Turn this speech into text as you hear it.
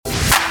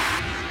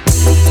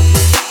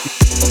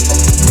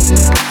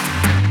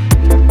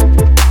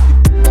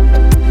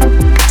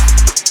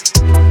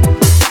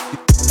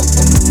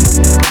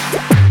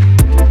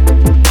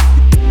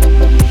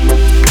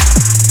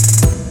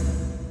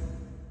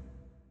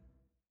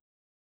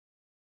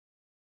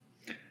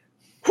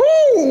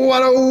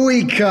What a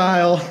week,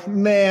 Kyle.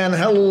 Man,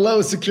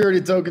 hello, Security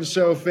Token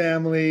Show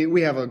family.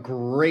 We have a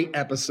great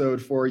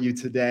episode for you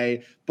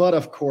today. But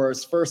of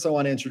course, first I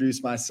want to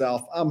introduce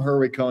myself. I'm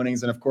Herwig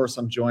Konings, and of course,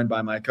 I'm joined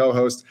by my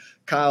co-host,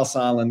 Kyle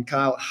Sonlin.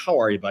 Kyle, how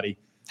are you, buddy?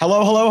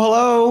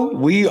 Hello.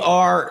 We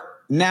are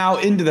now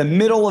into the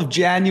middle of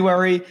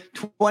January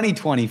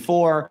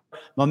 2024.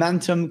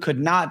 Momentum could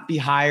not be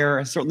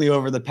higher, certainly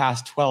over the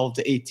past 12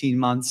 to 18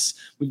 months.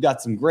 We've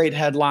got some great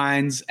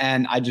headlines,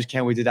 and I just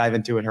can't wait to dive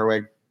into it,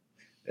 Herwig.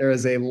 There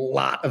is a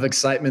lot of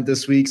excitement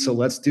this week, so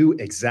let's do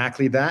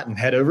exactly that and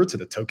head over to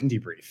the Token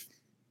Debrief.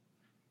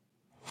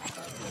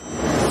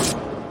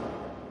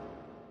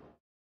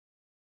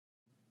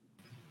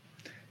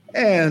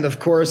 And of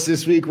course,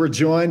 this week we're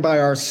joined by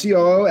our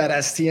COO at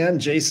STM,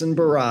 Jason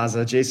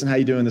Barraza. Jason, how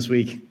you doing this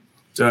week?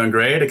 Doing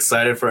great.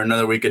 Excited for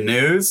another week of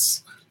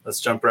news.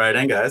 Let's jump right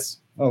in, guys.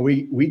 Oh,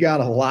 we got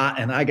a lot,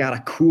 and I got a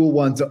cool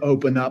one to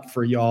open up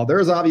for y'all.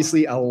 There's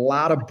obviously a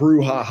lot of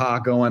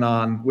brouhaha going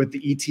on with the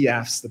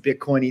ETFs, the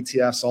Bitcoin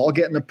ETFs, all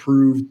getting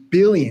approved.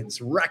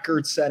 Billions,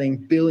 record-setting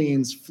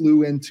billions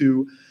flew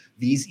into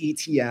these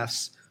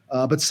ETFs.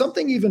 But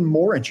something even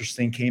more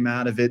interesting came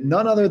out of it.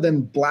 None other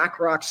than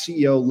BlackRock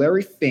CEO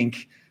Larry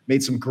Fink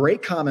made some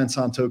great comments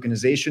on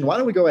tokenization. Why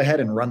don't we go ahead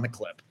and run the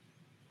clip?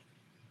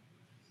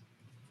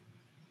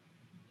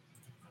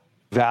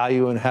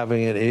 Value in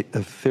having an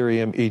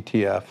Ethereum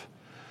ETF.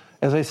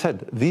 As I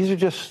said, these are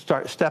just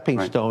stepping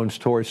stones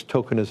towards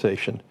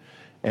tokenization.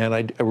 And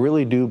I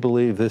really do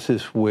believe this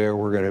is where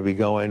we're going to be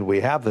going. We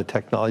have the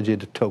technology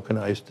to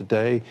tokenize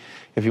today.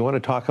 If you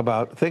want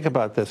to think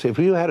about this. If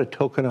you had a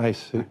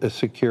tokenized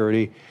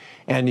security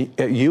and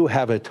you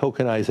have a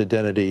tokenized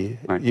identity,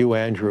 you,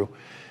 Andrew,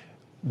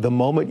 the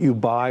moment you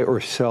buy or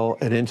sell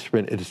an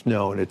instrument, it is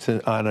known. It's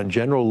on a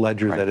general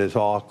ledger that is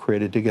all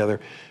created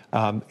together.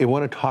 You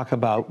want to talk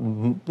about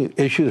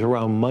issues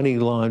around money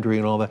laundering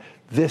and all that.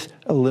 This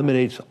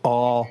eliminates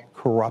all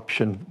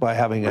corruption by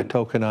having a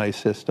tokenized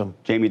system.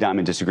 Jamie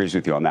Dimon disagrees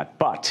with you on that,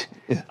 but,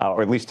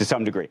 or at least to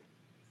some degree.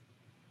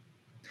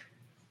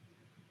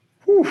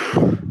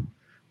 Whew.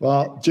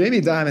 Well,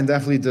 Jamie Dimon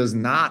definitely does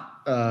not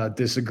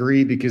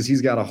disagree because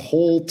he's got a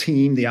whole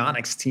team, the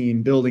Onyx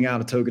team, building out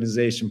a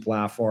tokenization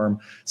platform.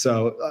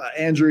 So,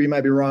 Andrew, you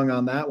might be wrong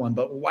on that one,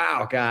 but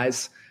wow,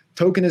 guys.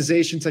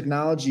 Tokenization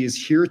technology is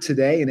here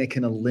today, and it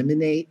can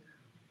eliminate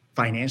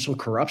financial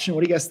corruption.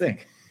 What do you guys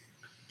think?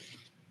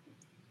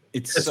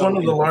 It's one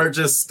of the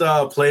largest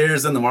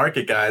players in the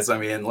market, guys. I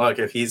mean, look,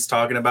 if he's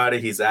talking about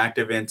it, he's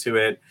active into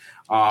it.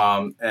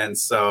 And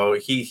so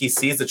he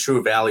sees the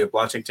true value of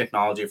blockchain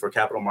technology for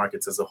capital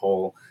markets as a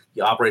whole,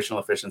 the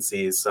operational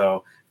efficiencies.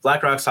 So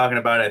BlackRock's talking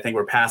about it. I think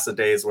we're past the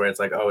days where it's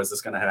like, oh, is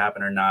this going to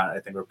happen or not? I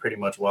think we're pretty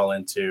much well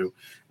into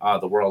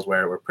the world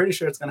where we're pretty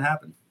sure it's going to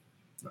happen.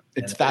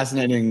 It's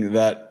fascinating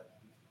that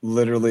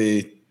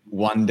literally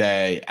one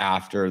day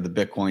after the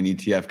Bitcoin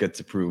ETF gets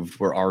approved,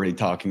 we're already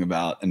talking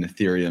about an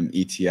Ethereum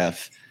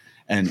ETF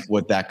and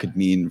what that could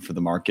mean for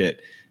the market.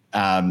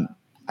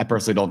 I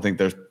personally don't think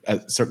there's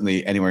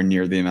certainly anywhere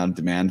near the amount of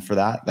demand for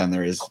that than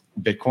there is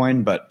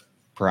Bitcoin, but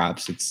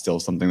perhaps it's still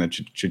something that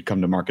should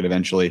come to market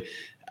eventually.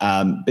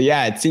 But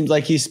yeah, it seems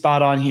like he's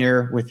spot on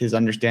here with his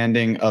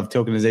understanding of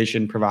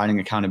tokenization, providing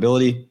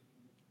accountability.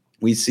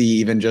 We see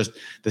even just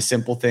the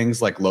simple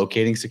things like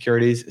locating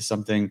securities is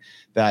something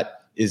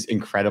that is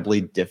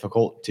incredibly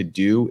difficult to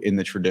do in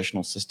the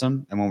traditional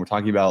system. And when we're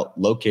talking about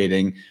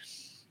locating,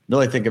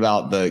 really think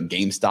about the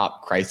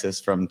GameStop crisis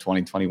from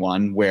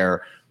 2021,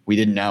 where we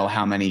didn't know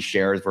how many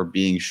shares were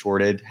being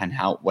shorted and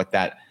what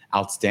that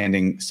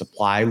outstanding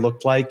supply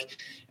looked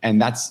like. And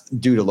that's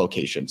due to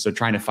location. So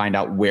trying to find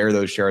out where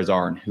those shares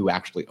are and who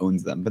actually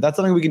owns them. But that's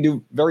something we can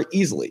do very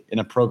easily in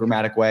a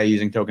programmatic way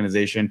using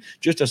tokenization.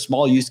 Just a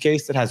small use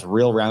case that has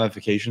real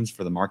ramifications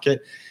for the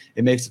market.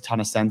 It makes a ton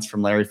of sense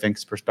from Larry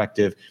Fink's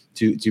perspective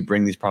to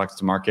bring these products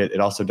to market. It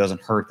also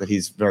doesn't hurt that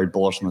he's very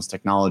bullish on this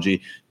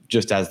technology.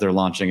 Just as they're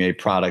launching a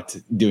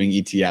product doing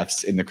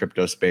ETFs in the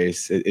crypto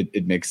space,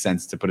 it makes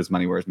sense to put his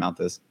money where his mouth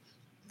is.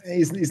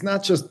 He's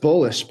not just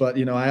bullish, but,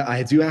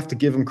 I do have to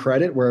give him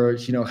credit where,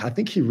 I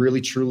think he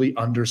really, truly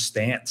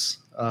understands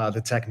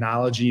the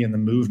technology and the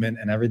movement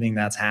and everything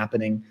that's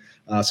happening.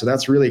 So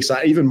that's really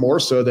exciting, even more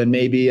so than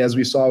maybe as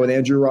we saw with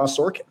Andrew Ross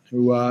Sorkin,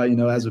 who,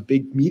 as a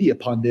big media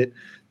pundit,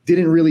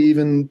 didn't really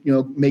even,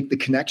 make the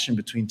connection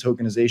between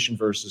tokenization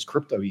versus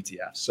crypto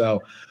ETFs.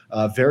 So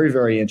very,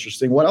 very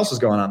interesting. What else is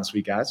going on this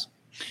week, guys?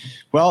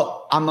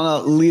 Well, I'm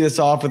going to lead us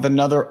off with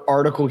another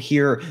article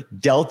here.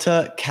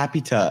 Delta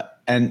Capita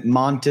and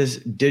Montes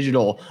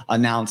Digital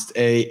announced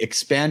a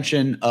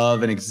expansion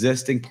of an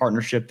existing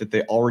partnership that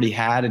they already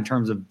had in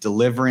terms of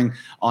delivering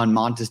on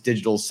Montes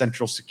Digital's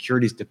central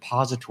securities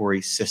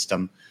depository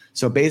system.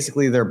 So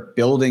basically, they're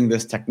building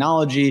this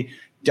technology.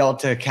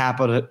 Delta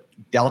Capita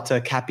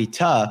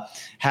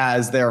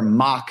has their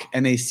MACH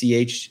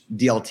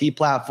DLT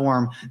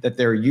platform that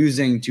they're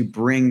using to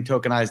bring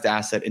tokenized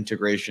asset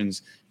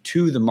integrations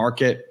to the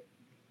market.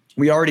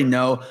 We already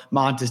know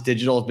Montes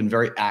Digital has been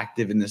very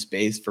active in this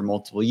space for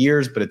multiple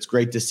years, but it's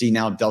great to see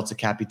now Delta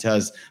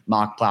Capita's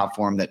mock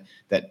platform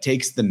that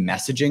takes the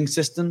messaging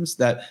systems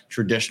that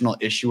traditional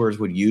issuers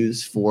would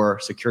use for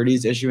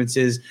securities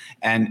issuances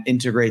and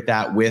integrate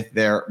that with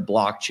their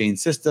blockchain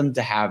system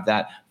to have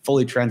that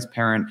fully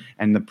transparent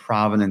and the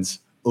provenance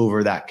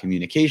over that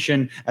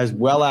communication, as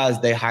well as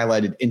they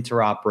highlighted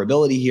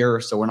interoperability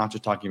here. So we're not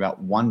just talking about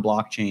one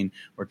blockchain,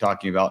 we're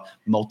talking about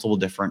multiple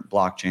different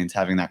blockchains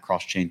having that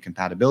cross-chain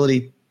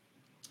compatibility.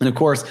 And of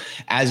course,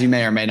 as you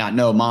may or may not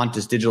know,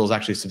 Montes Digital is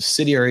actually a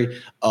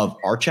subsidiary of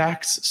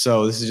Archax.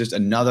 So this is just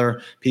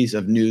another piece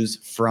of news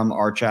from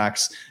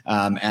Archax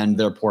and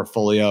their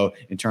portfolio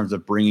in terms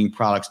of bringing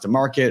products to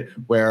market,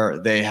 where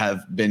they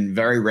have been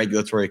very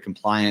regulatory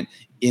compliant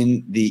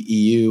in the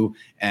EU,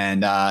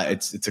 and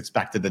it's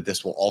expected that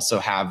this will also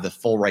have the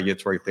full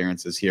regulatory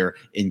clearances here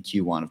in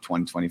Q1 of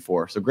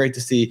 2024. So great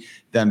to see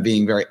them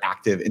being very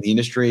active in the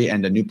industry,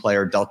 and a new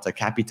player, Delta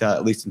Capita,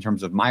 at least in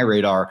terms of my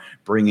radar,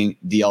 bringing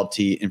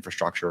DLT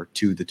infrastructure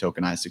to the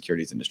tokenized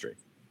securities industry.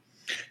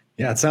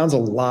 Yeah, it sounds a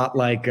lot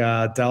like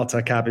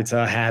Delta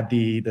Capita had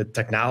the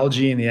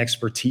technology and the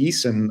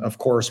expertise, and of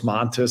course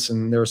Montes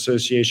and their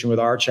association with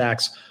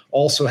Archax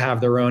also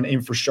have their own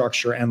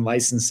infrastructure and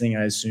licensing,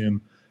 I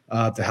assume,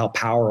 to help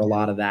power a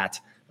lot of that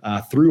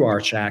through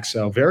Archax.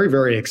 So very,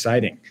 very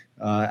exciting.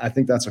 I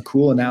think that's a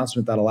cool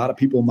announcement that a lot of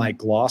people might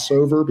gloss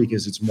over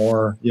because it's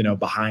more,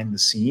 behind the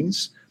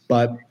scenes.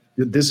 But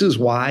this is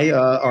why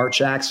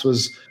Archax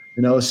was,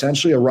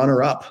 essentially a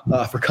runner-up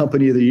for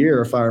Company of the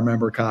Year, if I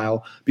remember,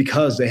 Kyle,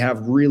 because they have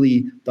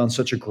really done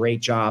such a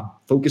great job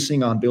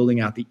focusing on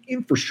building out the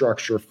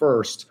infrastructure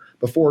first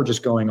before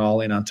just going all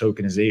in on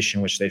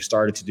tokenization, which they've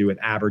started to do with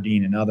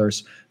Aberdeen and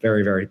others.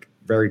 Very, very,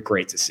 very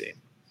great to see.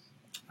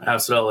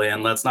 Absolutely.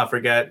 And let's not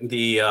forget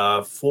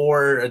the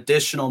 4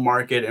 additional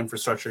market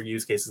infrastructure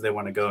use cases they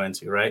want to go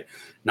into, right?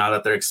 Now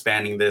that they're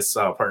expanding this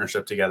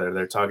partnership together,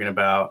 they're talking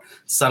about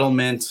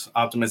settlement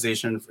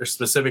optimization,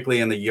 specifically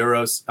in the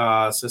Euro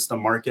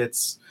system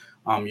markets,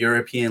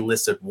 European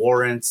listed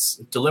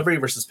warrants, delivery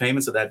versus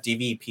payments of that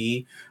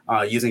DVP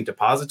using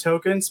deposit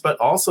tokens, but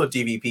also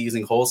DVP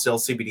using wholesale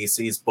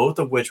CBDCs, both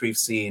of which we've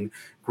seen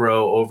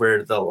grow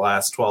over the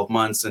last 12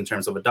 months in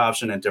terms of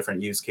adoption and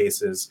different use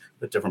cases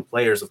with different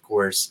players, of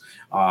course,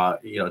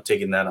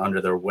 taking that under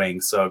their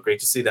wing. So great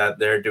to see that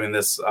they're doing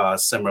this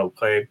similar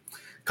play.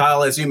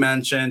 Kyle, as you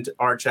mentioned,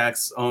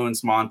 Archax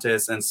owns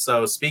Montes. And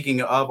so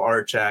speaking of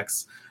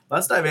Archax,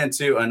 let's dive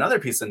into another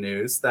piece of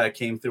news that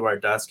came through our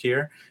desk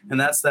here, and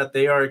that's that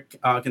they are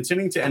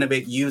continuing to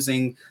innovate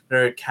using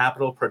their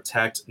Capital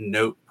Protect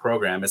Note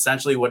program.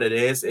 Essentially what it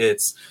is,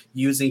 it's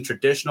using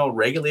traditional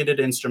regulated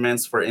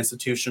instruments for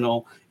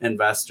institutional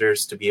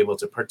investors to be able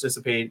to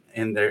participate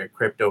in their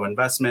crypto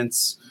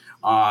investments.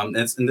 And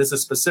this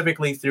is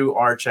specifically through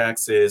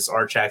Archax's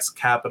Archax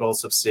Capital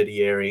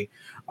subsidiary.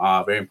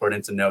 Very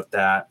important to note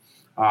that.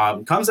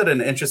 Comes at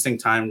an interesting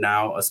time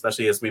now,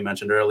 especially as we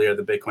mentioned earlier,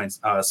 the Bitcoin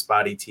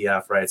spot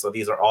ETF, right? So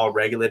these are all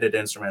regulated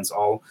instruments,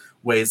 all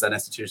ways that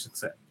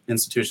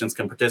institutions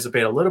can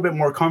participate a little bit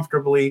more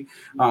comfortably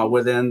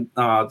within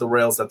the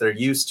rails that they're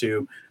used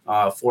to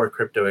for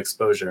crypto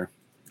exposure.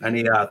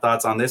 Any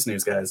thoughts on this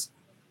news, guys?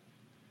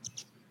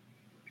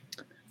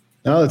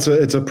 No,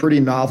 it's a pretty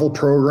novel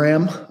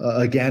program.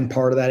 Again,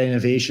 part of that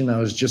innovation I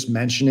was just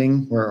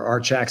mentioning, where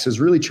Archax is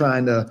really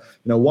trying to,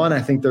 one,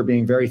 I think they're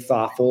being very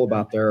thoughtful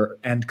about their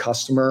end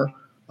customer,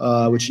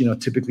 which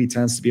typically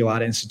tends to be a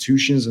lot of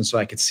institutions, and so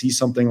I could see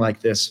something like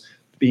this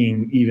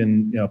being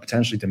even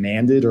potentially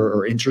demanded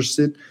or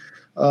interested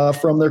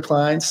from their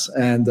clients.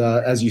 And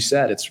as you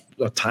said, it's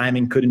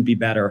timing couldn't be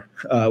better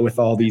with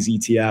all these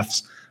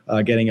ETFs.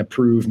 Getting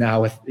approved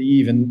now with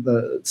even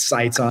the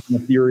sites on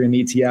Ethereum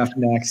ETF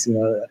next.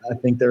 I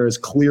think there is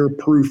clear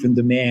proof and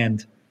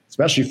demand,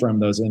 especially from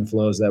those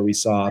inflows that we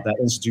saw, that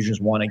institutions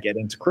want to get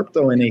into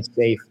crypto in a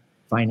safe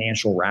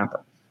financial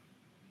wrapper.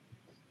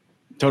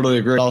 Totally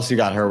agree. What else you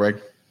got, Herwig?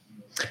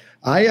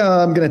 I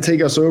am going to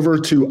take us over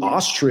to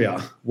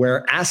Austria,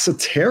 where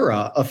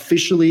Assetera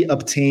officially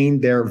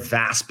obtained their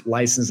VASP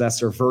license. That's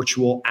their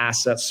virtual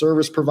asset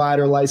service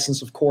provider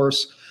license, of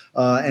course.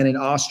 And in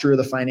Austria,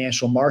 the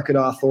Financial Market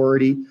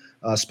Authority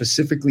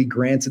specifically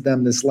granted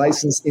them this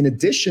license, in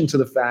addition to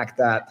the fact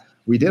that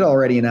we did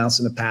already announce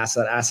in the past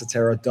that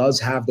Assetera does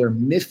have their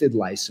MiFID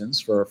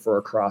license for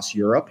across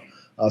Europe.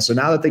 So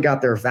now that they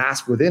got their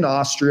VASP within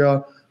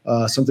Austria,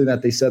 something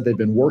that they said they've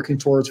been working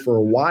towards for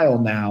a while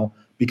now,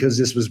 because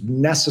this was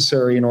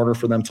necessary in order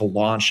for them to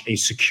launch a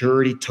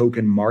security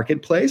token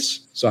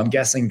marketplace. So I'm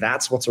guessing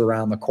that's what's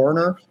around the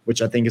corner,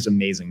 which I think is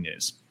amazing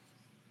news.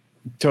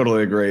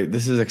 Totally agree.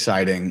 This is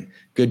exciting.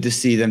 Good to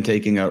see them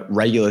taking a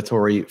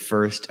regulatory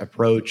first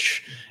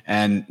approach,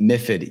 and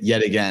MiFID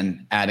yet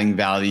again adding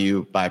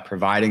value by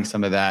providing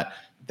some of that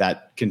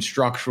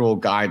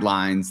constructural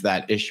guidelines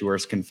that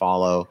issuers can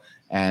follow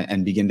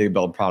and begin to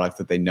build products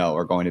that they know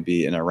are going to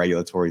be in a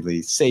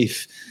regulatorily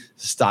safe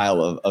style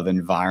of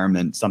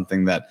environment,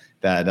 something that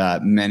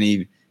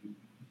many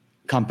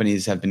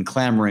companies have been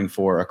clamoring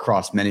for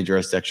across many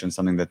jurisdictions,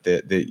 something that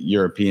the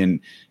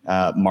European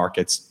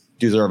markets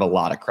deserve a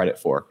lot of credit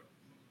for.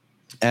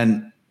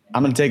 And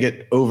I'm going to take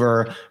it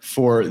over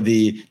for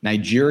the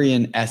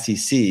Nigerian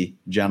SEC,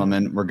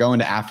 gentlemen. We're going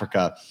to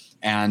Africa,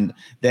 and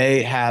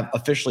they have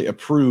officially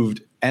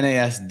approved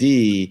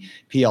NASD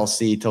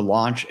PLC to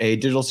launch a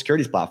digital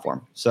securities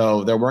platform.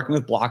 So they're working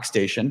with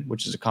BlockStation,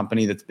 which is a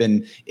company that's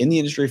been in the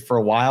industry for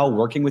a while,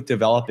 working with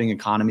developing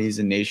economies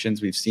and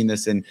nations. We've seen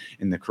this in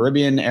the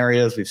Caribbean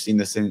areas. We've seen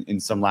this in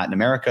some Latin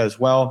America as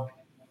well.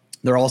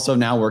 They're also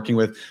now working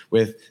with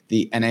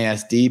the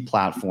NASD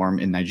platform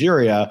in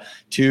Nigeria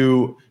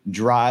to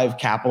drive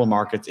capital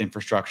markets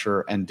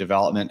infrastructure and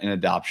development and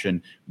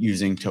adoption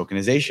using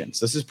tokenization.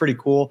 So this is pretty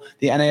cool.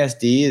 The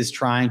NASD is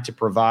trying to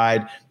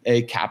provide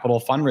a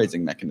capital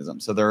fundraising mechanism.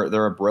 So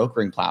they're a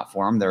brokering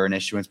platform. They're an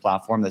issuance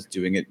platform that's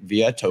doing it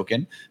via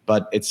token,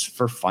 but it's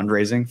for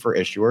fundraising for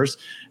issuers,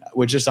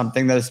 which is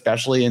something that,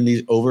 especially in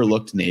these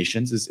overlooked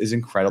nations, is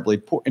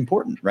incredibly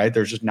important, right?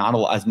 There's just not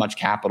as much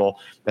capital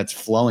that's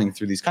flowing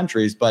through these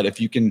countries. But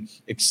if you can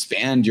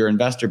expand your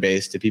investor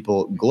base to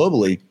people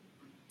globally,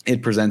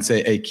 it presents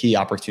a key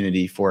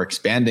opportunity for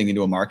expanding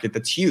into a market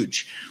that's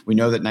huge. We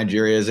know that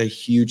Nigeria is a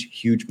huge,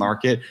 huge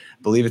market.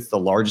 I believe it's the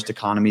largest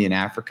economy in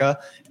Africa.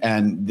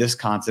 And this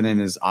continent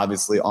is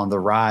obviously on the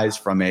rise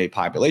from a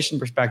population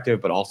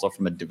perspective, but also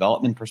from a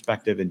development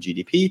perspective and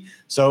GDP.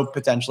 So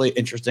potentially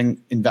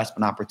interesting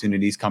investment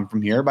opportunities come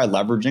from here by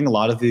leveraging a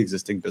lot of the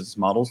existing business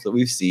models that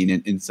we've seen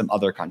in some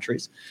other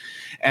countries.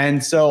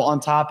 And so on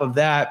top of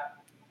that,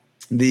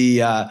 the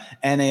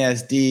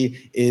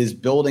NASD is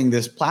building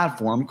this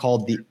platform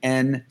called the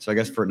so I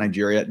guess for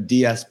Nigeria,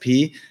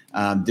 DSP,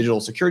 Digital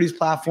Securities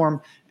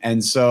Platform.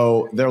 And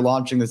so they're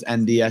launching this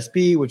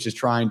NDSP, which is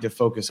trying to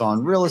focus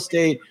on real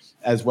estate,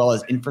 as well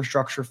as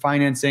infrastructure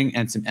financing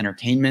and some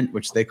entertainment,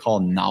 which they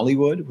call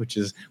Nollywood, which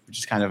is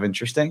kind of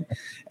interesting.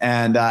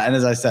 And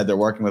as I said, they're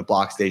working with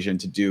BlockStation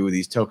to do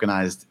these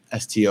tokenized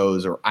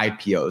STOs or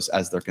IPOs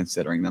as they're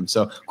considering them.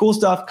 So cool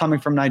stuff coming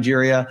from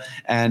Nigeria,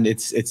 and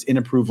it's in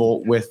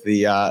approval with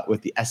the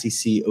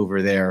SEC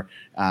over there,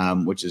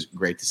 which is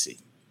great to see.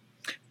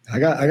 I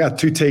got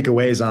two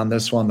takeaways on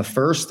this one. The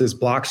first is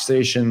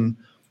BlockStation,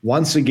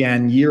 once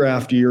again, year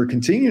after year,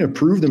 continue to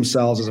prove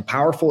themselves as a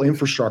powerful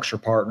infrastructure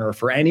partner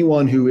for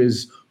anyone who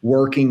is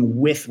working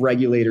with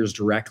regulators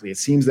directly. It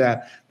seems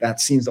that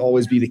seems to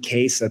always be the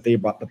case, that they're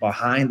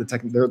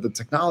the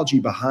technology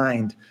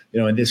behind,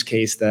 in this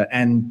case, the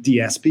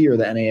NDSP or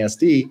the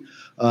NASD.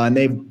 And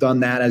they've done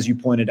that, as you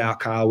pointed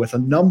out, Kyle, with a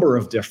number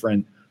of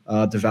different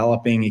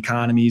developing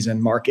economies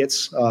and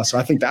markets. So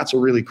I think that's a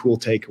really cool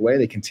takeaway.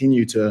 They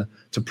continue to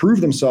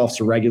prove themselves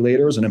to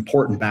regulators, an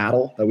important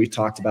battle that we've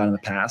talked about in the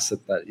past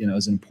that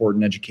is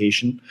important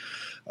education.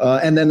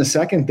 And then the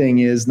second thing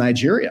is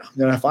Nigeria.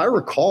 If I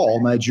recall,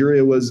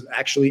 Nigeria was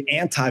actually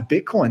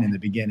anti-Bitcoin in the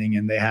beginning,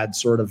 and they had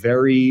sort of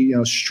very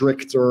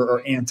strict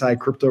or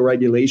anti-crypto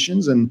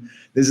regulations. And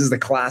this is the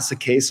classic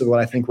case of what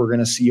I think we're going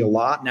to see a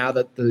lot now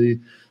that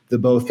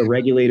both the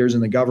regulators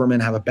and the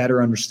government have a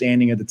better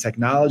understanding of the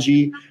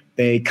technology.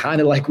 They kind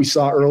of, like we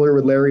saw earlier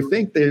with Larry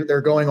Fink, they're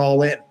going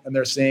all in, and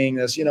they're saying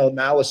this,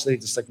 now let's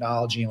take this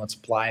technology and let's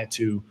apply it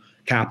to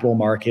capital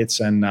markets,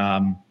 and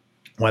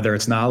whether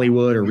it's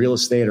Nollywood or real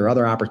estate or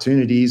other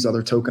opportunities,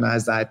 other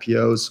tokenized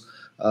IPOs.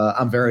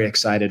 I'm very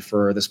excited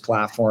for this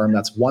platform.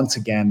 That's once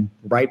again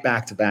right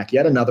back to back,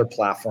 yet another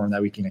platform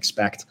that we can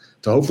expect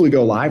to hopefully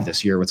go live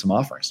this year with some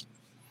offerings.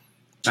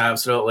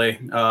 Absolutely.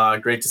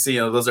 Great to see.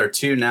 Those are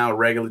two now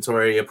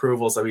regulatory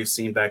approvals that we've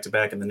seen back to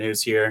back in the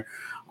news here.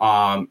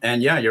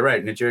 And yeah, you're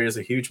right. Nigeria is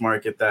a huge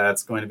market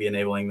that's going to be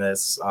enabling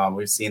this.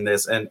 We've seen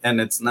this, and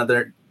it's not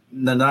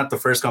the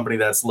first company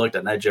that's looked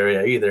at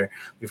Nigeria either.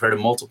 We've heard of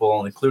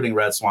multiple, including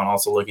Red Swan,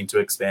 also looking to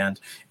expand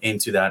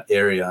into that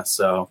area.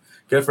 So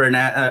good for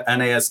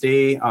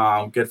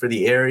NASD, good for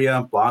the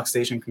area.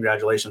 BlockStation,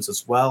 congratulations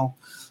as well.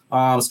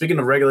 Speaking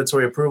of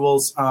regulatory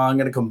approvals, I'm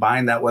going to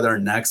combine that with our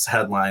next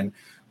headline,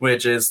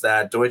 which is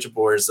that Deutsche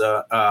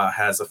Börse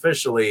has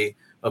officially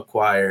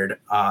acquired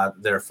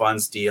their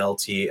Funds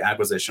DLT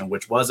acquisition,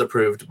 which was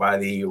approved by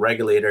the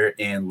regulator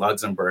in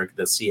Luxembourg,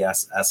 the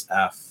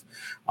CSSF.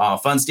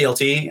 Funds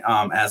DLT,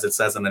 as it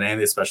says in the name,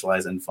 they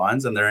specialize in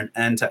funds, and they're an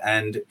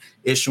end-to-end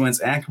issuance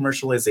and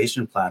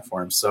commercialization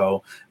platform.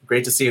 So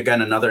great to see,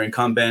 again, another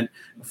incumbent,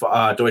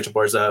 Deutsche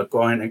Börse,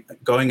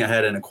 going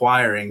ahead and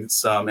acquiring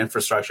some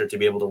infrastructure to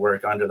be able to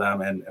work under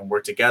them and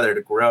work together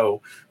to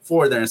grow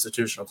for their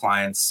institutional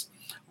clients.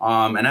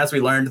 And as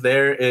we learned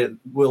there, it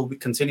will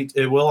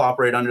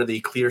operate under the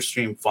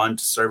Clearstream Fund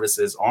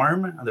Services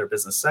arm, their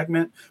business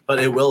segment, but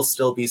it will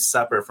still be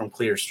separate from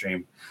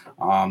Clearstream.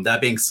 That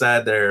being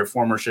said, they're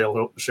former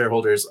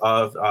shareholders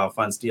of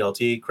Funds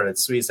DLT, Credit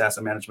Suisse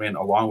Asset Management,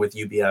 along with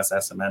UBS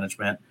Asset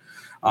Management,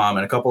 and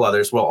a couple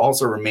others, will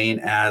also remain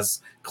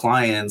as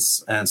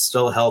clients and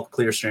still help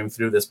Clearstream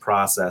through this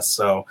process.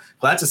 So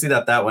glad to see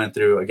that went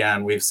through.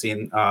 Again, we've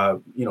seen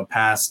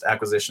past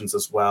acquisitions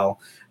as well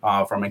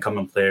from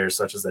incumbent players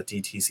such as the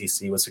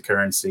DTCC with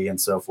Securrency and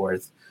so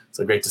forth.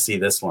 So great to see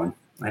this one.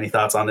 Any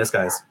thoughts on this,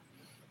 guys?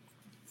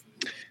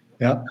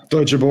 Yeah,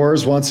 Deutsche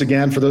Börse, once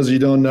again, for those of you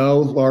who don't know,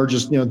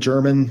 largest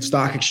German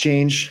stock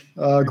exchange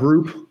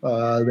group.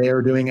 They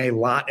are doing a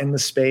lot in the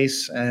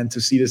space, and to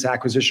see this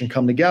acquisition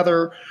come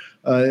together,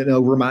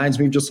 reminds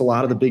me of just a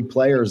lot of the big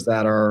players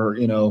that are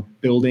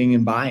building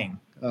and buying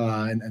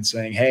and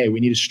saying, hey, we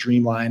need to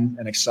streamline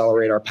and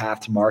accelerate our path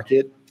to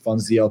market.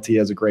 Funds DLT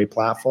has a great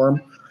platform,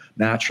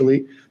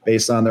 naturally,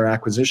 based on their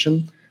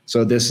acquisition.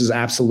 So this is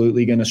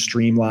absolutely going to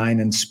streamline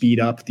and speed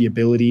up the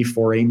ability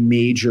for a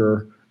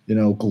major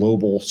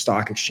global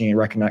stock exchange,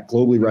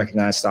 globally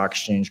recognized stock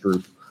exchange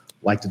group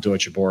like the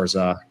Deutsche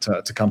Börse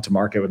to come to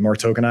market with more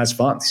tokenized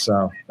funds.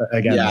 So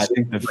again, I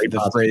think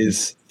the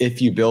phrase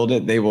 "if you build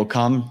it, they will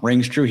come"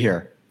 rings true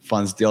here.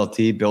 Funds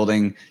DLT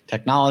building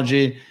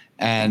technology,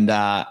 and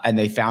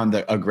they found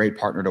a great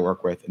partner to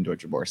work with in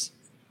Deutsche Börse.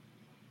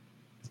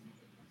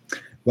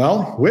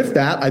 Well, with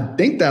that, I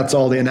think that's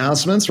all the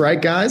announcements,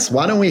 right, guys?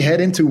 Why don't we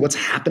head into what's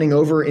happening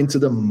over into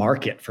the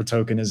market for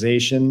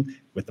tokenization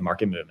with the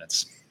market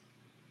movements?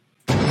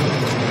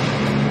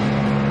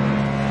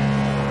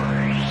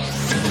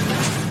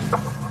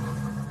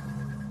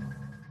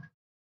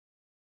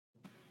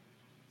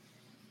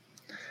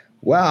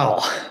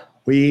 Well,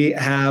 we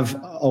have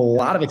a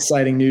lot of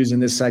exciting news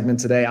in this segment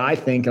today, I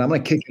think, and I'm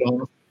going to kick it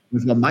off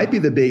with what might be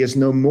the biggest,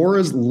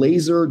 Nomura's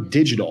Laser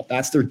Digital.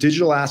 That's their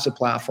digital asset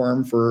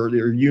platform for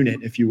their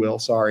unit, if you will,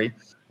 with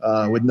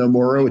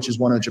Nomura, which is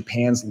one of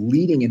Japan's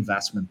leading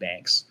investment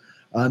banks.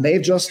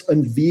 They've just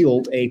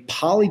unveiled a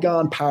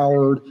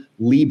Polygon-powered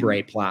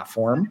Libre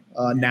platform,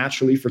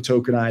 naturally for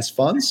tokenized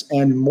funds.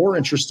 And more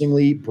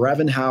interestingly,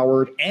 Brevin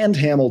Howard and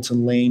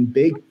Hamilton Lane,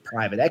 big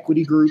private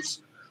equity groups,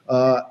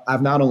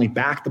 I've not only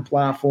backed the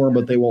platform,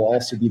 but they will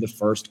also be the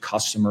first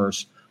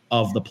customers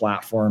of the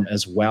platform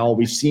as well.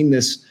 We've seen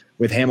this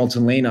with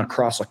Hamilton Lane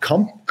across a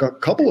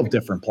couple of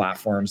different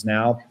platforms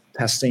now,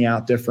 testing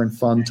out different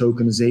fund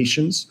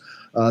tokenizations.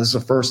 This is the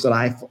first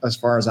that as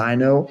far as I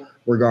know,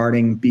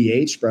 regarding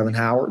BH, Brevin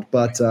Howard.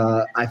 But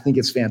I think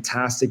it's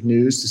fantastic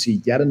news to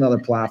see yet another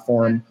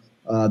platform,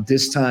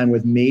 this time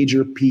with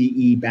major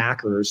PE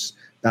backers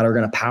that are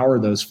going to power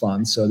those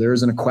funds. So there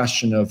isn't a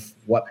question of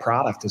what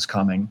product is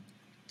coming.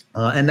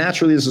 And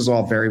naturally, this is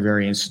all very,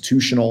 very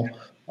institutional.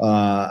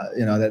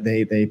 That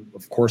they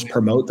of course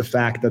promote the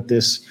fact that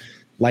this,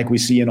 like we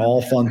see in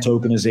all fund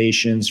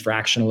tokenizations,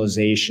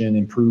 fractionalization,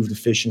 improved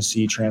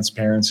efficiency,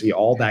 transparency,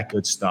 all that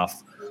good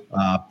stuff.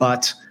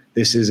 But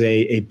this is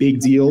a big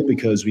deal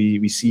because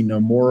we see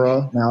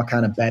Nomura now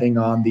kind of betting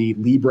on the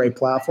Libre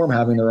platform,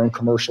 having their own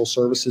commercial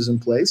services in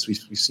place.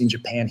 We've seen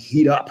Japan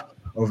heat up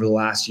over the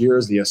last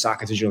years. The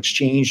Osaka Digital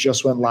Exchange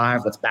just went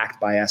live. That's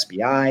backed by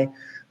SBI.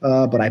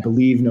 But I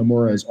believe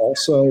Nomura is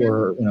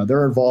also,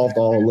 they're involved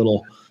all a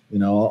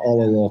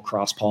little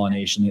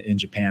cross-pollination in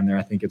Japan there.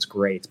 I think it's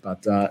great,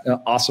 but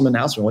awesome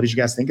announcement. What did you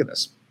guys think of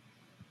this?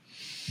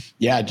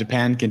 Yeah,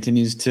 Japan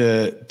continues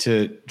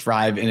to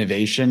drive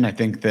innovation. I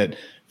think that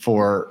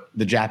for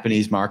the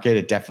Japanese market,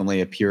 it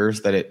definitely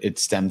appears that it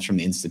stems from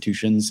the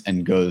institutions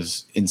and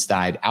goes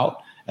inside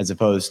out, as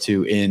opposed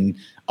to in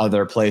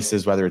other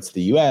places, whether it's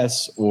the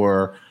US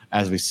or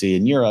as we see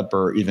in Europe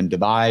or even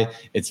Dubai.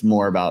 It's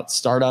more about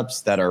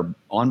startups that are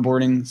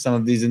onboarding some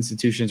of these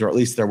institutions, or at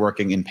least they're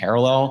working in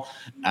parallel.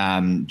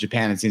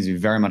 Japan, it seems to be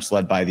very much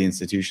led by the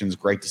institutions.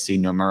 Great to see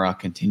Nomura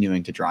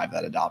continuing to drive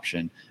that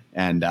adoption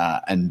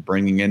and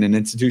bringing in an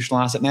institutional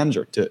asset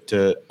manager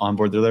to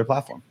onboard their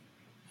platform.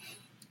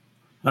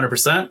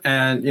 100%.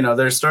 And,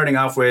 they're starting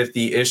off with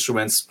the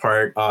issuance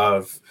part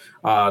of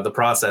the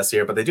process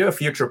here, but they do have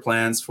future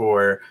plans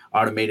for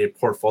automated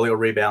portfolio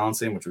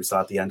rebalancing, which we saw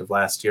at the end of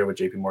last year with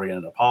JP Morgan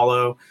and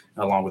Apollo,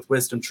 along with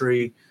Wisdom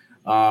Tree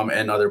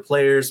and other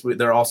players.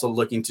 They're also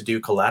looking to do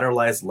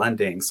collateralized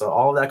lending. So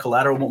all of that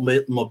collateral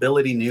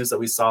mobility news that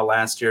we saw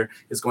last year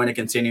is going to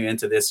continue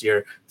into this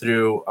year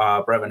through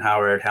Brevin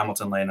Howard,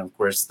 Hamilton Lane, and of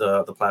course,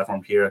 the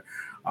platform here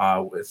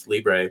with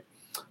Libre.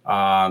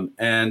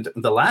 And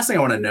the last thing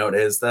I want to note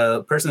is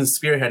the person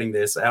spearheading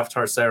this,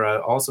 Avatar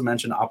Sarah, also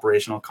mentioned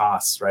operational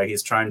costs, right?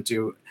 He's trying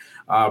to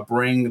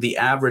bring the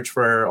average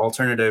for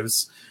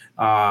alternatives,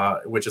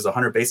 which is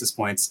 100 basis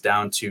points,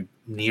 down to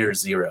near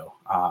zero.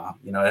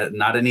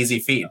 Not an easy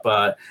feat,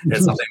 but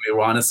it's something we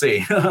want to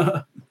see.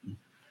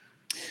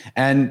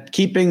 And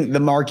keeping the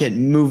market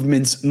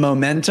movement's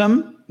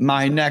momentum,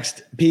 my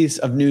next piece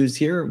of news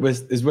here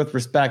is with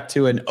respect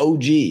to an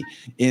OG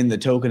in the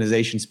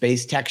tokenization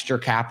space, Texture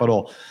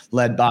Capital,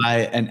 led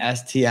by an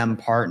STM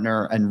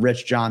partner and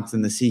Rich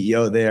Johnson, the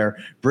CEO there,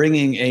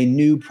 bringing a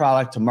new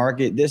product to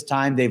market. This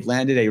time they've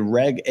landed a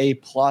Reg A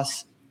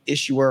plus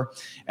issuer,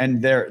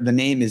 and the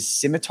name is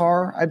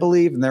Scimitar, I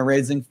believe, and they're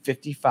raising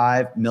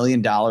 $55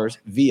 million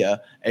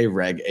via a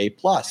Reg A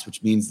plus,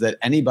 which means that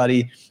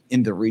anybody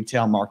in the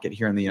retail market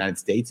here in the United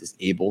States is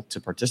able to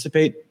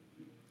participate,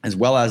 as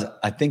well as,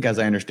 I think, as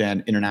I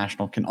understand,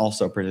 international can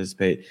also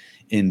participate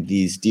in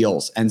these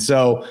deals. And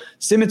so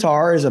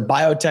Scimitar is a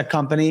biotech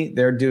company.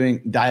 They're doing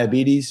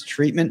diabetes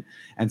treatment.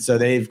 And so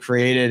they've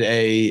created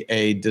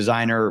a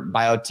designer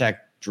biotech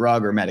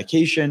drug or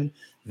medication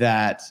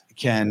that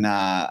can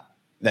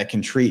that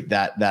can treat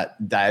that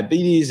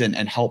diabetes and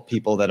help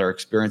people that are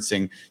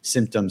experiencing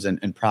symptoms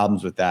and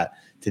problems with that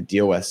to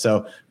deal with.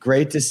 So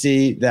great to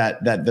see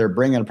that they're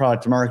bringing a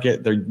product to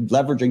market. They're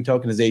leveraging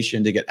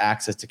tokenization to get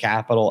access to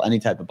capital. Any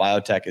type of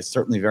biotech is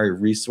certainly very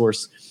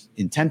resource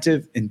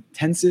intensive, and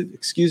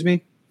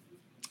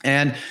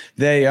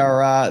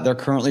they're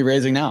currently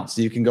raising now.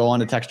 So you can go on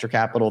to Texture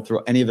Capital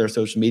through any of their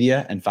social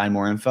media and find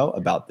more info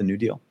about the new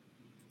deal.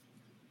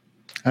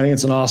 I think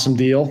it's an awesome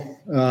deal.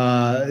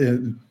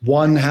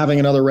 One, having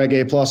another Reg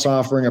A Plus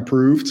offering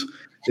approved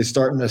is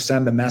starting to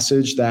send a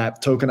message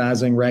that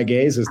tokenizing Reg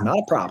A's is not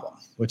a problem,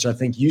 which I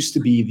think used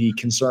to be the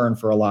concern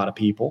for a lot of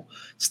people.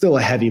 Still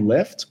a heavy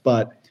lift,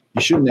 but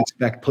you shouldn't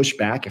expect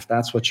pushback if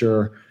that's what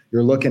you're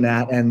looking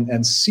at. And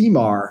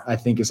CMAR, I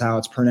think is how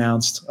it's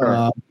pronounced.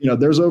 Sure.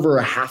 There's over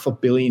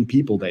 500 million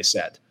people, they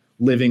said,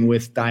 living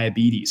with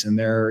diabetes, and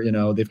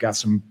they've got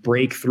some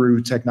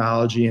breakthrough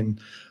technology and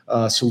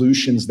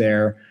solutions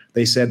there.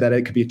 They said that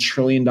it could be $1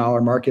 trillion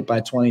market by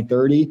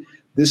 2030.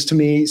 This to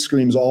me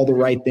screams all the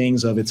right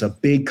things of it's a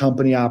big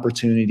company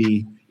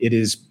opportunity. It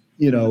is,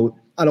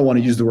 I don't want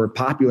to use the word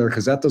popular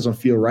because that doesn't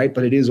feel right,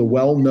 but it is a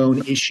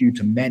well-known issue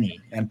to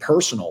many and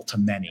personal to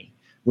many,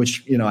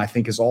 which, I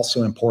think is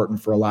also important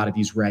for a lot of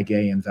these Reg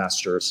A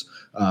investors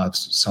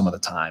some of the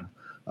time.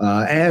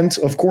 And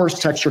of course,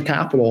 Texture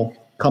Capital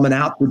coming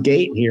out the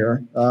gate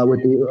here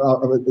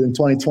in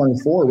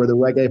 2024 with a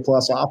Reg A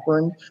Plus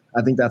offering.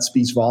 I think that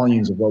speaks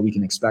volumes of what we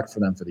can expect for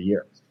them for the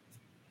year.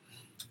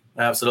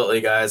 Absolutely,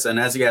 guys. And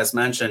as you guys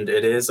mentioned,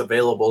 it is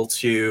available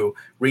to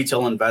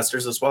retail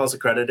investors as well as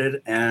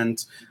accredited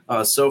and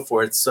so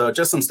forth. So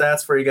just some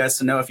stats for you guys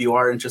to know if you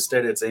are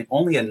interested. It's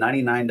only a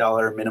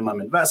 $99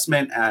 minimum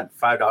investment at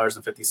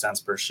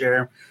 $5.50 per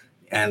share.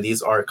 And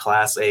these are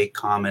Class A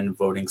common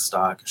voting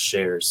stock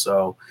shares.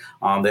 So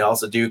they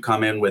also do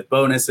come in with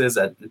bonuses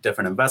at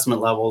different investment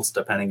levels,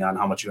 depending on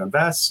how much you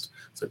invest.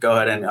 So go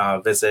ahead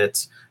and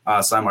visit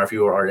CyMar if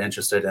you are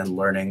interested in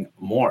learning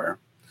more.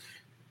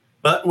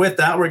 But with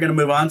that, we're going to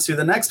move on to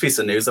the next piece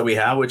of news that we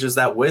have, which is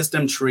that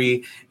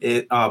WisdomTree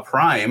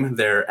Prime,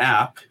 their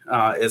app,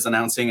 is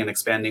announcing and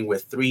expanding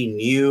with 3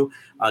 new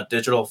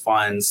digital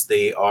funds.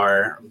 They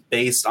are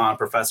based on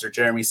Professor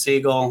Jeremy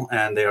Siegel,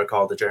 and they are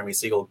called the Jeremy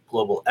Siegel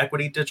Global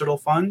Equity Digital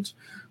Fund,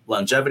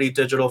 Longevity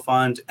Digital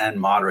Fund, and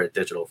Moderate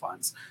Digital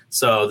Funds.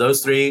 So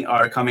those 3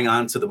 are coming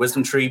on to the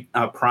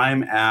WisdomTree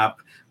Prime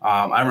app.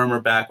 I remember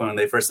back when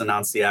they first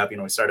announced the app,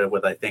 we started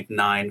with, I think,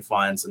 9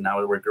 funds, and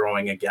now we're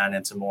growing again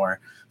into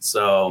more.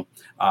 So,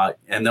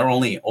 and they're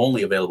only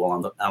available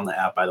on the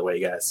app, by the way,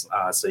 guys.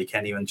 So you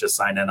can't even just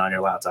sign in on your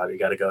laptop. You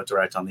got to go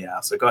direct on the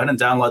app. So go ahead and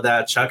download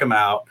that, check them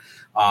out.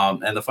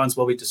 And the funds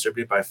will be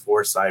distributed by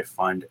Foresight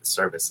Fund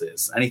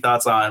Services. Any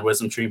thoughts on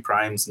WisdomTree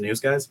Prime's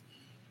news, guys?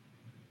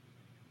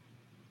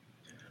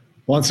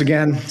 Once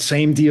again,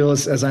 same deal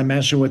as I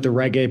mentioned with the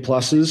Reg A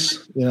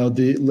pluses.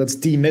 Let's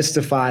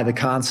demystify the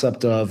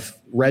concept of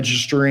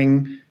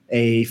registering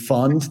a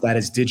fund that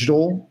is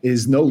digital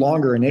is no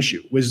longer an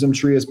issue.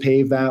 WisdomTree has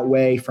paved that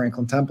way.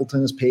 Franklin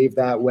Templeton has paved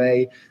that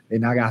way. They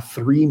now got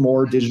 3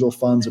 more digital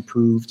funds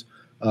approved.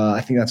 I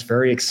think that's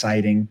very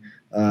exciting.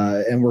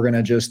 And we're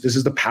going to this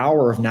is the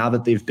power of now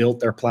that they've built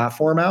their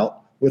platform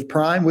out with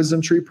Prime,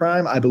 WisdomTree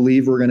Prime. I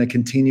believe we're going to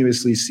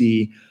continuously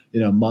see,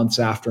 months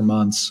after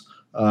months,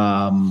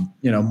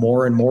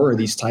 more and more of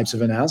these types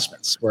of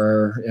announcements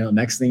where,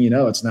 next thing you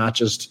know, it's not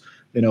just,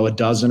 a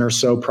dozen or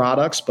so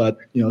products, but,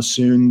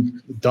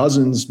 soon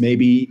dozens,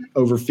 maybe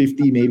over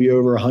 50, maybe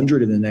over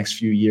 100 in the next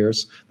few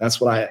years. That's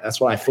what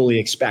I fully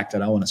expect. I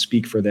don't want to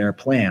speak for their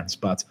plans,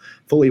 but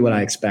fully what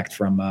I expect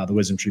from the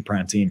WisdomTree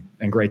Prime team,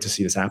 and great to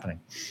see this happening.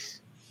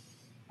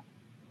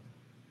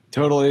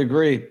 Totally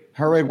agree.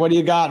 Herwig, what do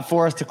you got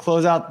for us to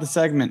close out the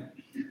segment?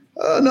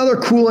 Another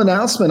cool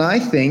announcement, I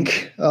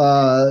think.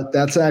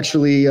 That's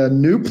actually a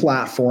new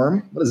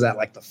platform. What is that,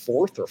 like the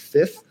 4th or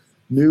 5th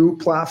new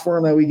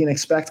platform that we can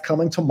expect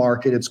coming to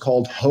market? It's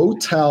called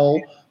Hotel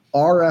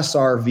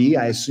RSRV.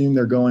 I assume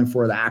they're going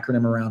for the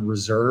acronym around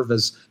reserve,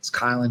 as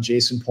Kyle and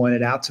Jason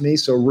pointed out to me.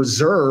 So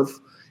reserve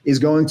is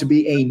going to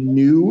be a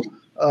new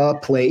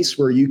place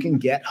where you can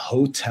get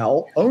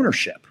hotel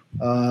ownership.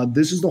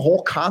 This is the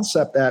whole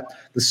concept that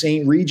the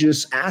St.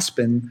 Regis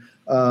Aspen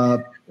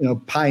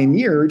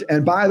pioneered.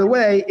 And by the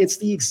way, it's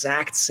the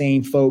exact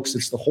same folks.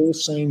 It's the whole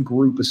same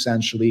group,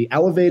 essentially.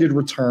 Elevated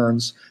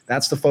Returns.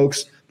 That's the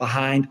folks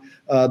behind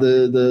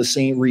the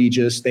St.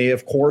 Regis. They,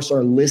 of course,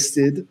 are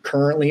listed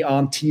currently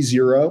on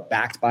T0,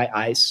 backed by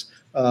ICE.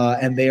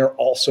 And they are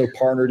also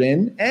partnered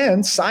in,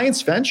 and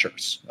Science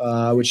Ventures,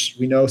 which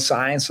we know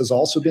Science has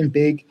also been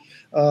big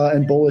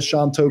and bullish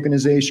on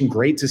tokenization.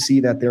 Great to see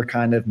that they're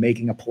kind of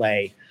making a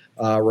play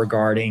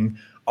regarding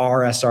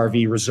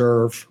RSRV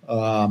reserve.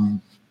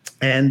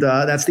 And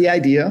that's the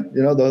idea.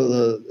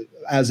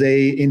 As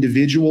a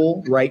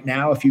individual right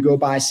now, if you go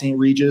buy St.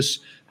 Regis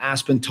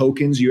Aspen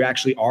tokens, you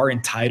actually are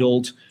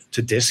entitled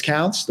to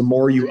discounts. The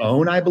more you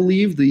own, I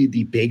believe,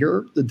 the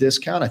bigger the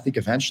discount. I think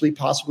eventually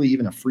possibly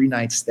even a free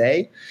night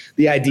stay.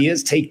 The idea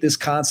is take this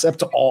concept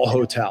to all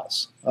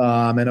hotels.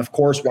 And of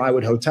course, why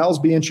would hotels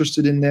be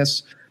interested in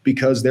this?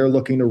 because they're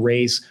looking to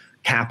raise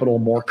capital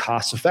more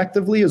cost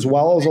effectively, as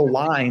well as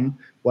align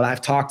what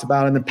I've talked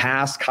about in the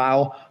past,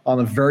 Kyle, on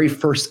the very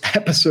first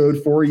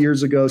episode 4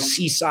 years ago,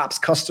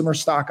 CSOPs, customer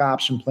stock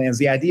option plans.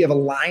 The idea of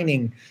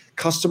aligning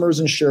customers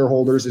and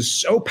shareholders is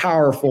so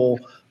powerful.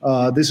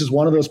 This is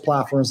one of those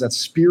platforms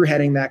that's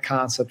spearheading that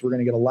concept. We're going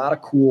to get a lot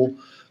of cool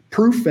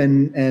proof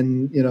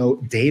and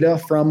data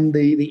from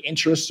the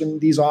interest in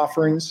these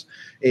offerings.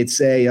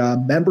 It's a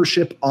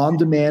membership on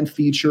demand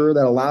feature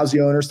that allows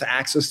the owners to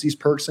access these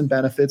perks and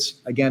benefits,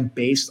 again,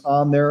 based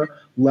on their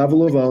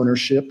level of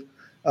ownership.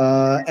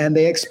 And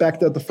they expect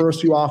that the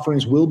first few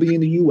offerings will be in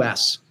the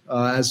US,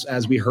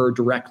 as we heard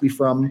directly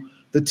from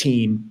the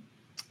team.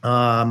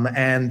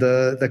 And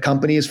the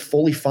company is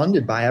fully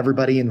funded by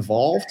everybody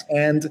involved.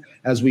 And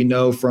as we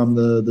know from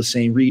the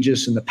St.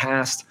 Regis in the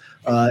past,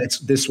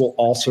 this will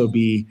also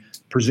be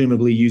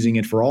presumably using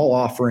it for all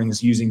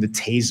offerings, using the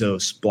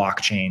Tezos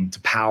blockchain to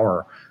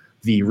power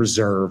the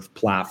Reserve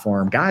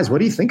platform. Guys, what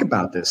do you think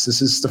about this?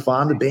 This is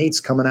Stefan Debates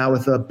coming out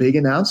with a big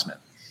announcement.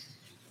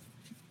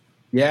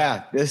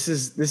 Yeah, this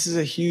is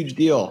a huge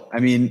deal. I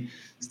mean,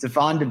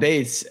 Stefan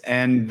Debates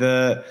and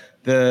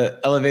the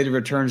Elevated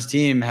Returns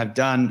team have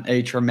done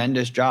a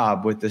tremendous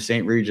job with the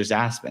St. Regis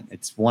Aspen.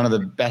 It's one of the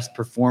best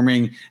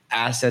performing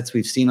assets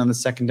we've seen on the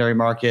secondary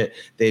market.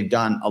 They've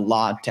done a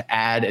lot to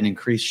add and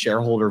increase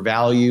shareholder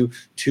value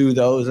to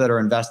those that are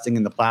investing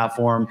in the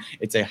platform.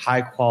 It's a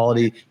high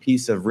quality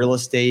piece of real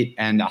estate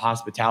and a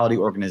hospitality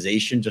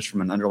organization just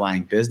from an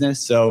underlying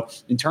business. So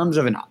in terms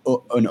of an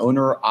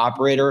owner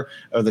operator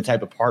or the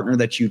type of partner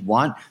that you'd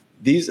want,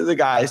 these are the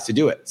guys to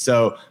do it.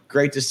 So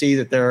great to see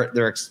that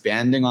they're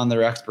expanding on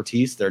their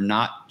expertise. They're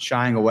not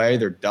shying away.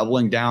 They're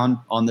doubling down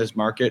on this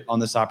market, on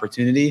this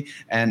opportunity.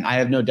 And I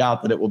have no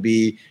doubt that it will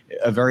be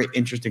a very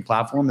interesting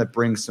platform that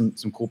brings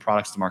some cool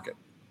products to market.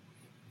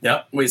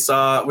 Yeah, we've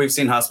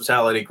seen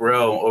hospitality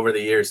grow over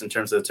the years in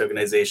terms of the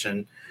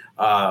tokenization,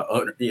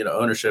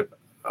 ownership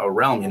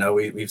realm.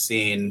 We've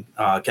seen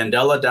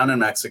Candela down in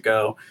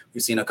Mexico.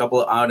 We've seen a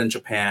couple out in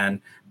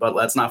Japan. But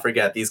let's not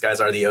forget, these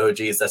guys are the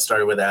OGs that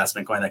started with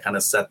Aspen Coin that kind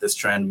of set this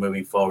trend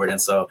moving forward.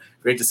 And so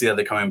great to see that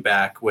they're coming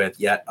back with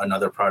yet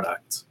another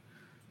product.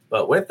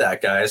 But with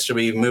that, guys, should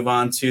we move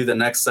on to the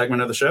next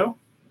segment of the show?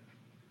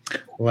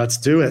 Let's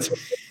do it.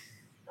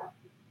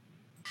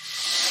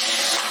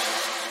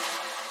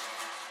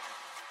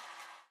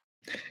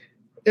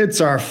 It's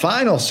our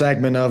final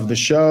segment of the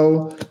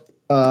show.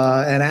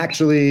 And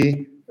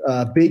actually,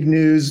 big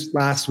news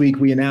last week,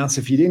 we announced,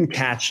 if you didn't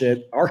catch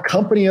it, our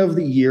company of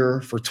the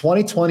year for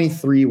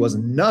 2023 was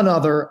none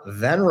other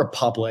than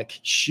Republic.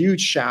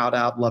 Huge shout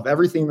out. Love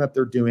everything that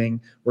they're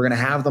doing. We're going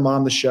to have them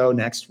on the show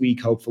next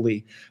week,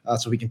 hopefully,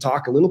 so we can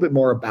talk a little bit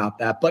more about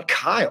that. But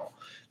Kyle,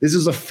 this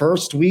is the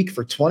first week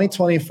for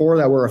 2024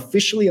 that we're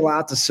officially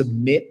allowed to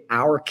submit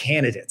our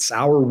candidates,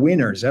 our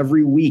winners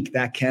every week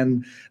that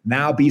can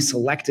now be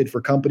selected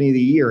for company of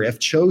the year if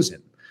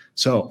chosen.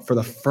 So for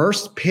the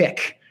first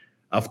pick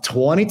of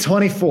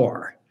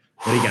 2024.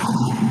 What do you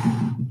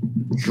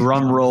got?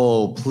 Drum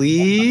roll,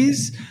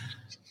 please.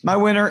 My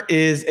winner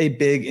is a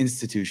big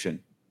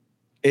institution.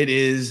 It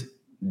is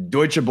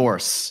Deutsche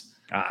Börse.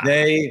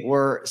 They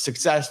were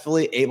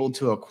successfully able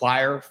to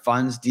acquire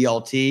Funds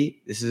DLT.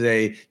 This is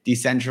a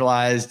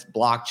decentralized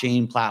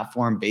blockchain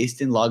platform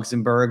based in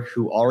Luxembourg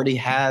who already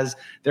has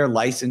their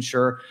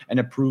licensure and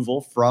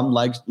approval from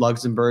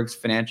Luxembourg's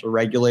financial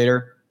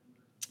regulator.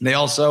 They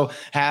also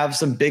have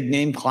some big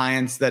name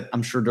clients that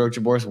I'm sure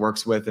Deutsche Börse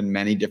works with in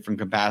many different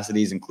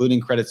capacities, including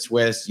Credit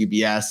Suisse,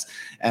 UBS,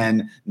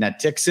 and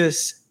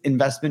Natixis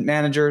investment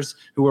managers,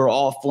 who are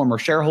all former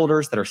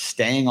shareholders that are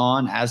staying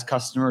on as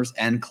customers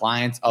and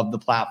clients of the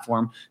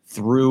platform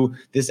through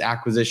this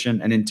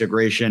acquisition and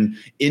integration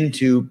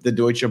into the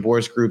Deutsche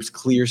Börse Group's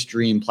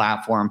Clearstream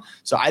platform.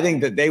 So I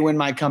think that they win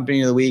my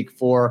company of the week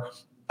for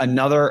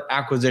another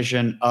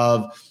acquisition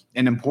of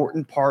an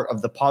important part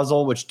of the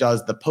puzzle, which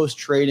does the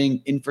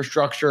post-trading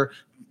infrastructure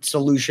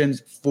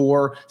solutions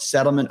for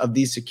settlement of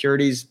these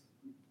securities.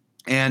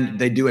 And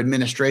they do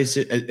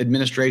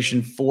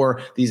administration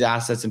for these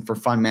assets and for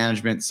fund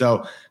management.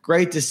 So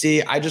great to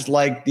see. I just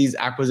like these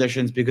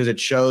acquisitions because it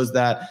shows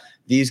that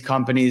these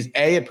companies,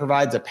 it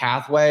provides a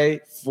pathway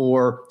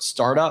for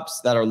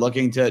startups that are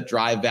looking to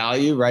drive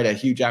value, right? A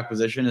huge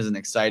acquisition is an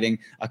exciting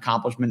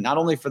accomplishment, not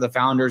only for the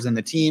founders and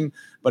the team,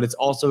 but it's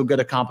also a good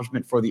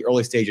accomplishment for the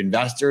early stage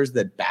investors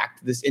that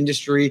backed this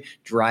industry,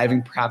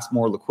 driving perhaps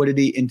more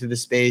liquidity into the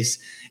space.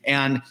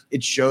 And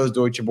it shows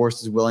Deutsche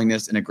Börse's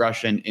willingness and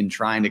aggression in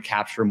trying to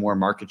capture more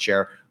market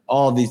share.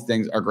 All of these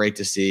things are great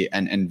to see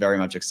and very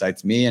much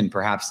excites me and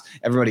perhaps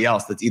everybody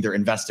else that's either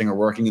investing or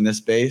working in this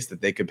space that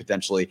they could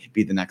potentially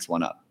be the next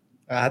one up.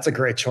 That's a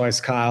great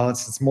choice, Kyle.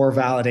 It's more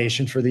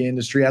validation for the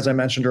industry. As I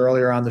mentioned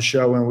earlier on the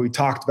show when we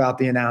talked about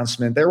the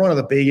announcement, they're one of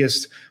the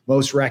biggest,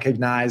 most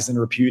recognized and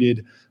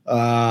reputed,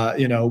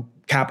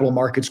 capital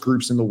markets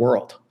groups in the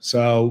world.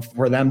 So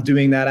for them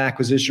doing that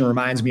acquisition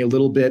reminds me a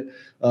little bit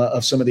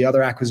of some of the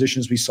other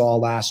acquisitions we saw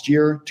last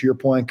year. To your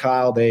point,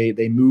 Kyle,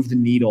 they move the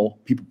needle.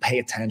 People pay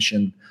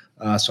attention.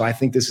 So I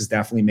think this is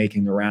definitely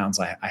making the rounds.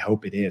 I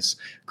hope it is.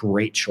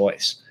 Great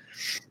choice.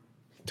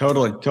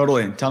 Totally.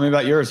 Tell me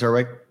about yours,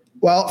 Herwig.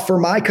 Well, for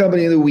my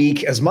company of the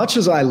week, as much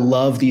as I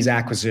love these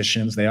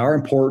acquisitions, they are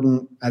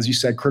important, as you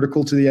said,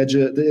 critical to the edge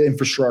of the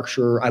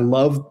infrastructure. I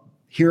love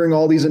hearing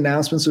all these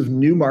announcements of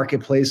new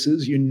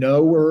marketplaces.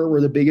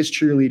 We're the biggest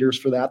cheerleaders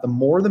for that. The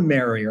more, the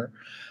merrier.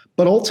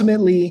 But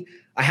ultimately,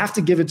 I have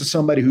to give it to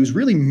somebody who's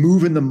really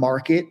moving the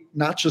market,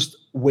 not just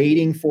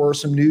waiting for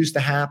some news to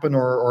happen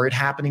or it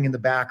happening in the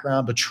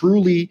background, but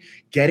truly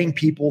getting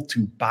people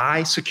to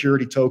buy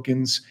security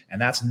tokens. And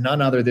that's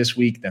none other this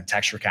week than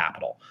Texture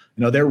Capital.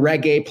 Their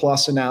Reg A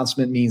Plus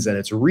announcement means that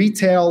it's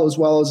retail as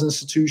well as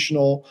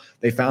institutional.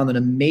 They found an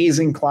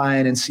amazing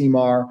client in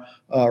CMAR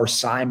or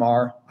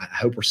CIMAR. I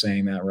hope we're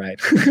saying that right.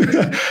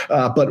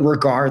 But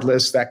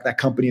regardless, that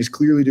company is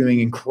clearly doing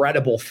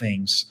incredible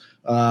things.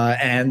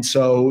 And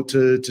so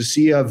to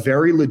see a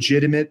very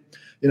legitimate,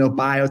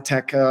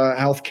 biotech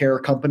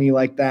healthcare company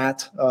like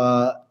that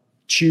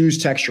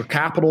choose Texture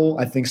Capital,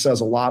 I think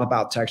says a lot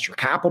about Texture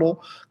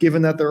Capital,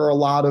 given that there are a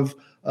lot of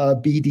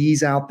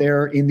BDs out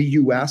there in the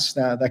US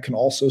that can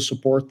also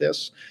support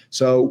this.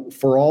 So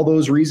for all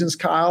those reasons,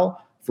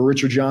 Kyle, for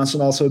Richard Johnson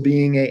also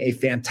being a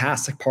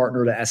fantastic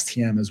partner to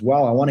STM as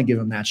well, I want to give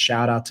him that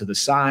shout out to the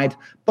side,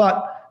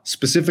 but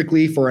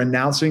specifically for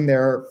announcing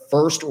their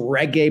first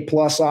Reg A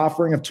Plus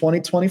offering of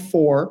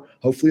 2024.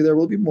 Hopefully there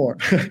will be more.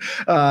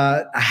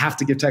 I have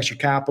to give Texture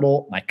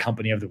Capital my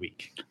company of the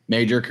week.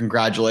 Major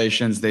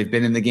congratulations. They've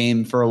been in the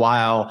game for a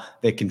while.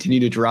 They continue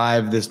to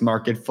drive this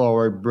market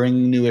forward,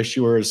 bring new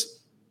issuers,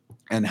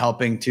 and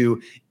helping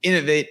to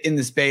innovate in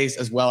the space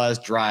as well as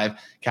drive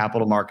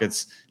capital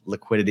markets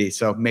liquidity.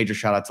 So major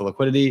shout out to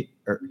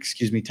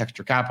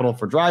Texture Capital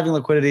for driving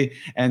liquidity,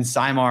 and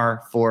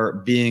CIMAR for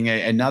being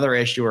another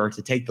issuer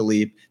to take the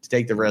leap, to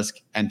take the risk,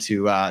 and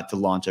to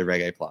launch a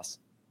Reg A Plus.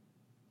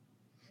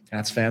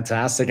 That's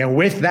fantastic. And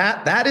with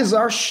that is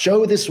our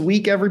show this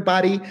week,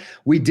 everybody.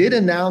 We did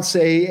announce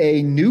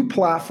a new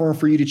platform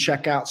for you to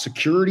check out,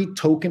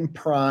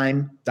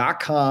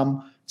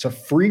 securitytokenprime.com. It's a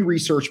free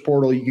research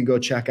portal you can go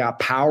check out,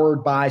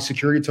 powered by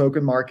Security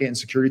Token Market and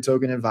Security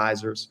Token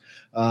Advisors.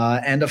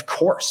 And of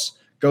course,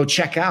 go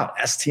check out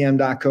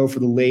stm.co for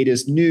the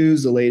latest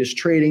news, the latest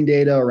trading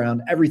data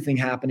around everything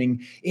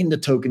happening in the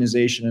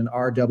tokenization and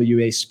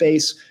RWA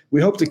space. We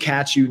hope to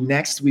catch you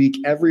next week,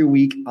 every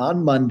week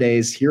on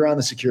Mondays here on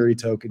the Security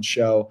Token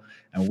Show.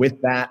 And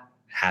with that,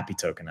 happy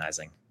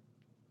tokenizing.